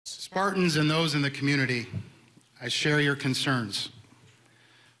Spartans and those in the community, I share your concerns.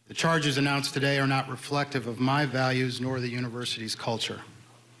 The charges announced today are not reflective of my values nor the university's culture.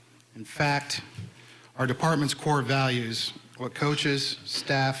 In fact, our department's core values, what coaches,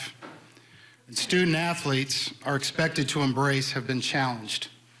 staff, and student athletes are expected to embrace, have been challenged.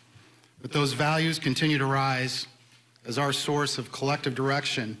 But those values continue to rise as our source of collective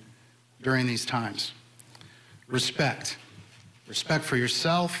direction during these times. Respect. Respect for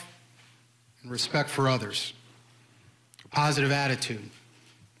yourself and respect for others. A positive attitude.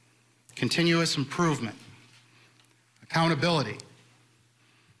 Continuous improvement. Accountability.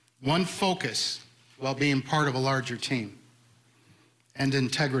 One focus while being part of a larger team. And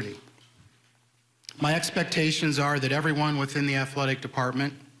integrity. My expectations are that everyone within the athletic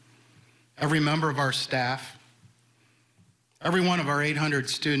department, every member of our staff, every one of our 800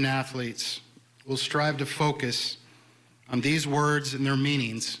 student athletes will strive to focus on these words and their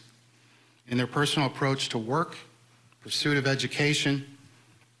meanings in their personal approach to work, pursuit of education,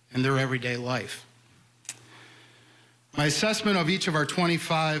 and their everyday life. My assessment of each of our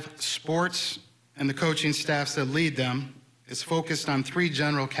 25 sports and the coaching staffs that lead them is focused on three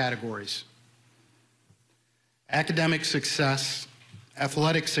general categories: academic success,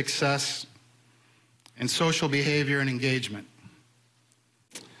 athletic success, and social behavior and engagement.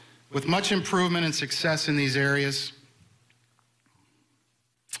 With much improvement and success in these areas,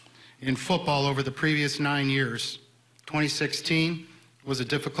 in football over the previous 9 years, 2016 was a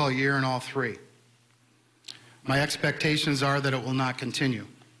difficult year in all three. My expectations are that it will not continue.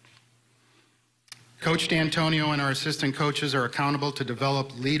 Coach D'Antonio and our assistant coaches are accountable to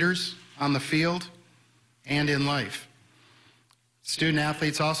develop leaders on the field and in life. Student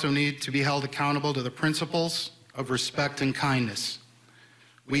athletes also need to be held accountable to the principles of respect and kindness.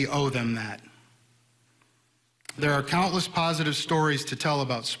 We owe them that. There are countless positive stories to tell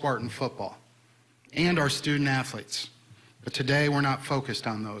about Spartan football and our student athletes, but today we're not focused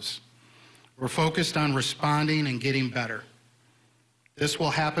on those. We're focused on responding and getting better. This will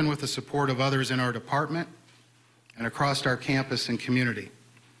happen with the support of others in our department and across our campus and community.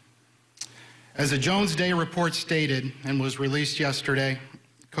 As the Jones Day report stated and was released yesterday,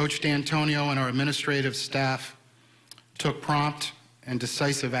 Coach D'Antonio and our administrative staff took prompt and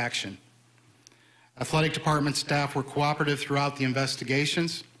decisive action. Athletic department staff were cooperative throughout the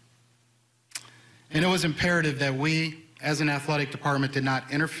investigations, and it was imperative that we, as an athletic department, did not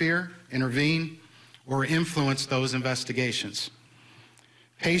interfere, intervene, or influence those investigations.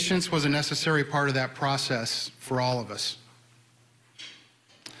 Patience was a necessary part of that process for all of us.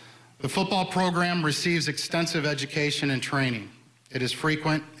 The football program receives extensive education and training. It is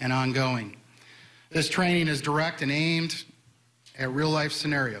frequent and ongoing. This training is direct and aimed at real-life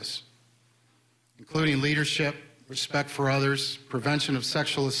scenarios, including leadership, respect for others, prevention of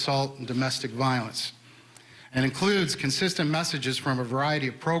sexual assault and domestic violence, and includes consistent messages from a variety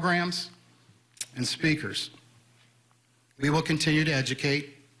of programs and speakers. We will continue to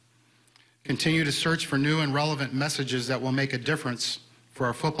educate, continue to search for new and relevant messages that will make a difference for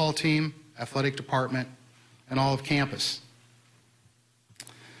our football team, athletic department, and all of campus.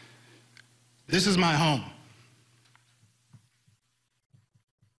 This is my home.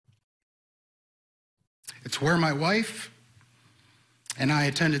 It's where my wife and I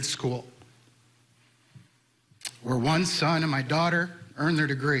attended school, where one son and my daughter earned their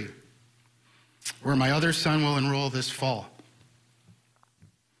degree, where my other son will enroll this fall.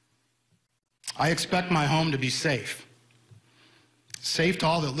 I expect my home to be safe. Safe to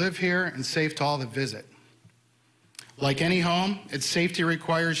all that live here and safe to all that visit. Like any home, its safety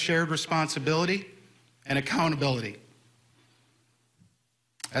requires shared responsibility and accountability.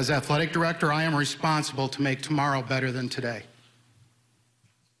 As athletic director, I am responsible to make tomorrow better than today.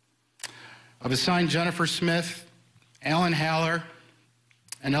 I've assigned Jennifer Smith, Alan Haller,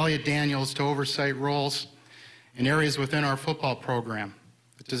 and Elliot Daniels to oversight roles in areas within our football program.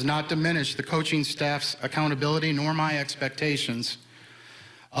 It does not diminish the coaching staff's accountability nor my expectations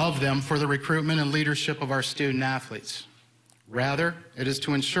of them for the recruitment and leadership of our student athletes. Rather, it is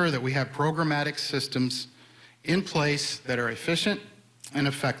to ensure that we have programmatic systems in place that are efficient and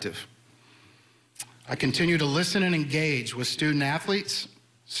effective. I continue to listen and engage with student athletes,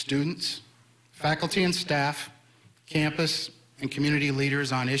 students, faculty and staff, campus, and community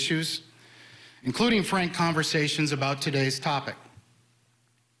leaders on issues, including frank conversations about today's topic.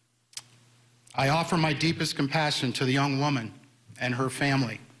 I offer my deepest compassion to the young woman and her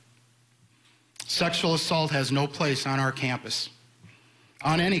family. Sexual assault has no place on our campus,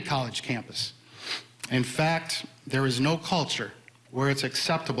 on any college campus. In fact, there is no culture where it's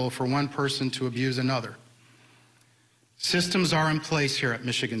acceptable for one person to abuse another. Systems are in place here at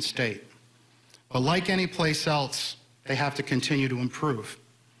Michigan State, but like any place else, they have to continue to improve.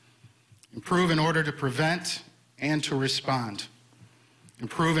 Improve in order to prevent and to respond.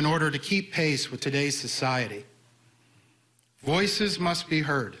 Improve in order to keep pace with today's society. Voices must be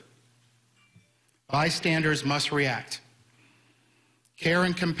heard. Bystanders must react. Care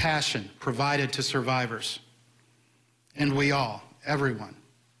and compassion provided to survivors. And we all, everyone,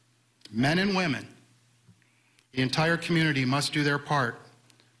 men and women, the entire community must do their part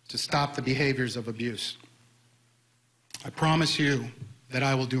to stop the behaviors of abuse. I promise you that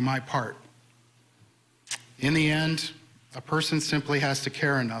I will do my part. In the end, a person simply has to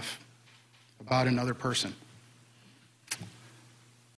care enough about another person.